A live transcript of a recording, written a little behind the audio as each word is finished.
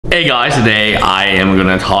Hey guys, today I am going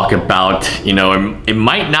to talk about, it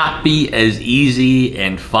might not be as easy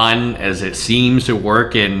and fun as it seems to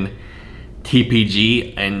work in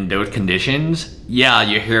TPG and those conditions. Yeah,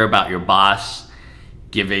 you hear about your boss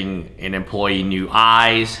giving an employee new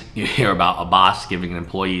eyes. You hear about a boss giving an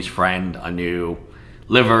employee's friend a new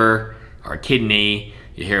liver or kidney.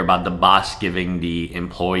 You hear about the boss giving the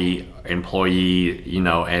employee,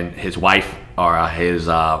 and his wife or his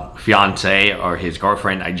fiance or his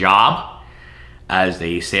girlfriend a job as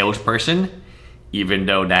a salesperson, even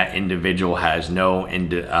though that individual has no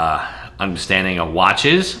understanding of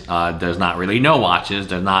watches, does not really know watches,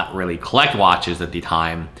 does not really collect watches at the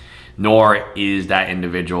time, nor is that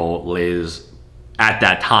individual at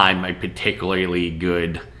that time a particularly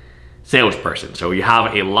good salesperson. So you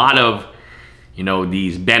have a lot of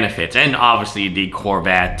these benefits, and obviously the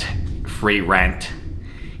Corvette, free rent,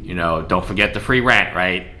 don't forget the free rent,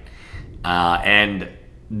 right? And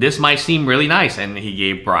this might seem really nice, and he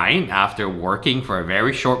gave Brian, after working for a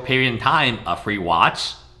very short period of time, a free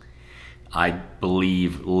watch. I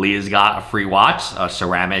believe Liz got a free watch, a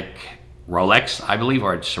ceramic Rolex, I believe,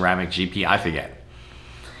 or a ceramic GP, I forget.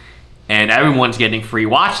 And everyone's getting free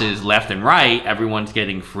watches left and right. Everyone's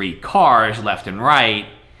getting free cars left and right.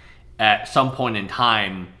 At some point in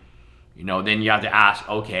time, then you have to ask,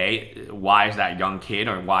 okay, why is that young kid,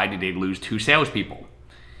 or why did they lose 2 salespeople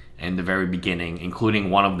in the very beginning, including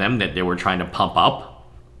one of them that they were trying to pump up?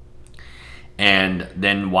 And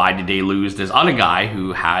then why did they lose this other guy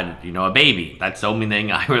who had, a baby? That's the only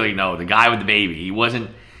thing I really know. The guy with the baby,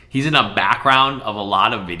 he's in the background of a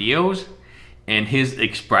lot of videos, and his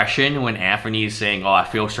expression when Anthony is saying, oh, I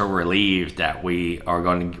feel so relieved that we are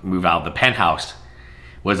going to move out of the penthouse,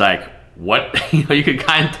 was like, what? You could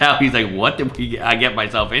kind of tell he's like, what did I get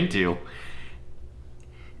myself into?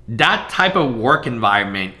 That type of work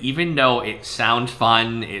environment, even though it sounds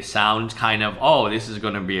fun, it sounds kind of, oh, this is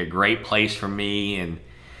going to be a great place for me, and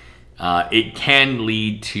it can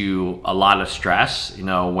lead to a lot of stress,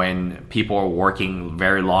 when people are working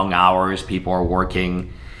very long hours, people are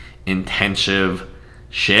working intensive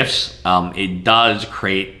shifts. It does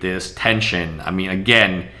create this tension. I mean,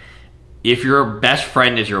 again, if your best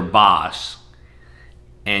friend is your boss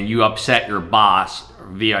and you upset your boss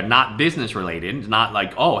via not business related, it's not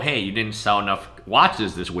like, oh, hey, you didn't sell enough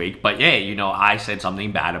watches this week, but hey, I said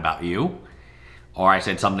something bad about you, or I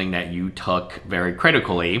said something that you took very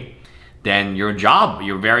critically, then your job,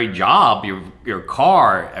 your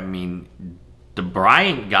car, I mean, the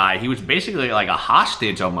Bryant guy, he was basically like a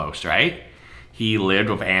hostage almost, right? He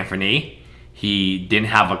lived with Anthony. He didn't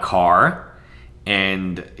have a car.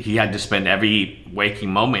 And he had to spend every waking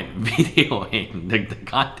moment videoing the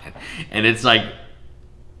content. And it's like,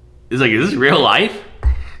 is this real life?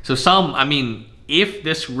 So if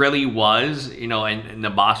this really was, and the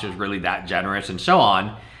boss was really that generous and so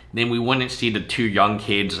on, then we wouldn't see the 2 young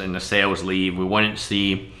kids in the sales leave. We wouldn't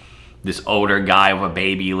see this older guy with a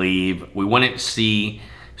baby leave. We wouldn't see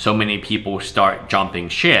so many people start jumping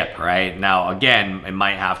ship, right? Now, again, it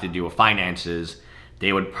might have to do with finances.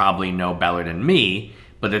 They would probably know better than me.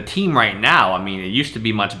 But the team right now, it used to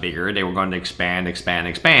be much bigger. They were going to expand.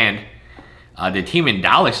 The team in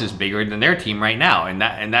Dallas is bigger than their team right now.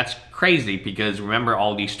 And that's crazy, because remember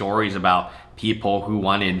all these stories about people who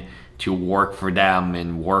wanted to work for them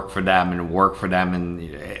and work for them and work for them. And,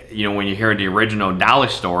 when you hear the original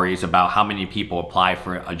Dallas stories about how many people apply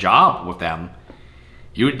for a job with them,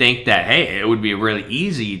 you would think that, hey, it would be really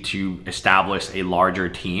easy to establish a larger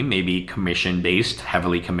team, maybe commission-based,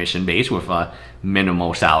 heavily commission-based with a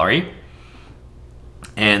minimal salary,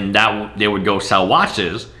 and that they would go sell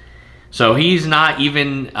watches. So he's not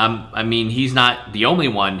even, he's not the only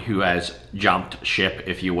one who has jumped ship,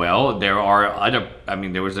 if you will. There are other,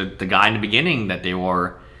 there was the guy in the beginning that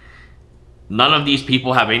none of these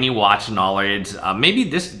people have any watch knowledge. Maybe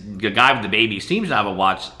the guy with the baby seems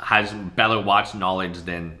to has better watch knowledge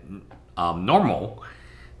than normal,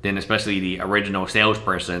 than especially the original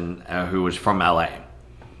salesperson who was from LA.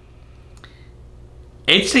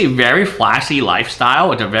 It's a very flashy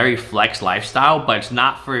lifestyle. It's a very flex lifestyle, but it's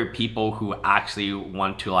not for people who actually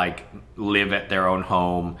want to live at their own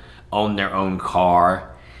home, own their own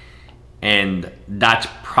car. And that's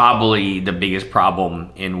probably the biggest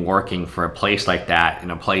problem in working for a place like that,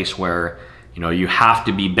 in a place where, you have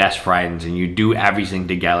to be best friends and you do everything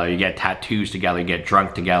together. You get tattoos together, you get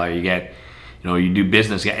drunk together, you get, you do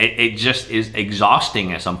business. It just is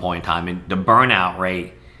exhausting at some point in time. And the burnout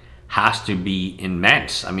rate has to be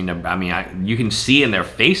immense. You can see in their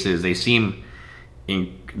faces,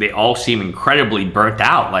 they all seem incredibly burnt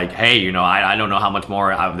out. Like, hey, I don't know how much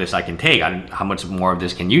more of this I can take. How much more of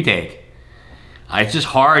this can you take? It's just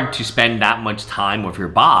hard to spend that much time with your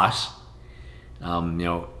boss.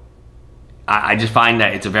 I just find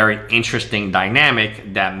that it's a very interesting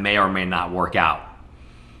dynamic that may or may not work out.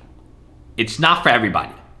 It's not for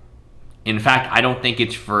everybody. In fact, I don't think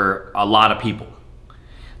it's for a lot of people.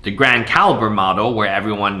 The grand caliber model, where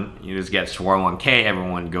everyone just gets 401k,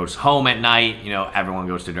 everyone goes home at night, everyone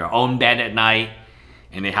goes to their own bed at night,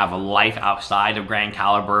 and they have a life outside of grand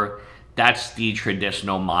caliber. That's the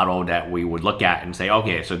traditional model that we would look at and say,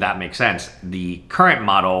 okay, so that makes sense. The current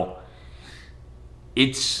model,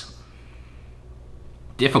 it's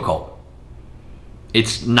difficult.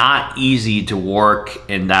 It's not easy to work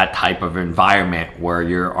in that type of environment where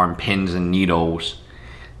you're on pins and needles,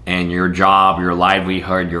 and your job, your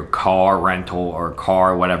livelihood, your car rental or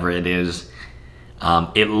car, whatever it is,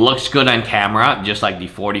 it looks good on camera, just like the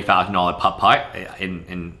 $40,000 putt-putt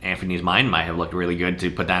in Anthony's mind might have looked really good to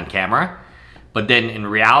put that on camera. But then in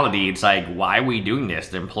reality, it's like, why are we doing this?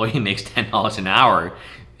 The employee makes $10 an hour.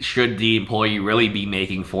 Should the employee really be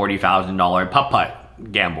making $40,000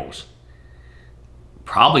 putt-putt gambles?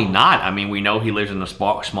 Probably not. I mean, we know he lives in a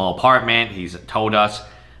small apartment. He's told us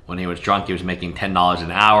when he was drunk, he was making $10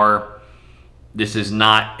 an hour. This is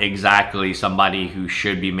not exactly somebody who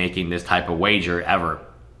should be making this type of wager ever.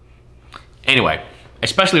 Anyway,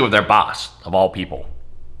 especially with their boss, of all people.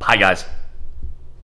 Bye, guys.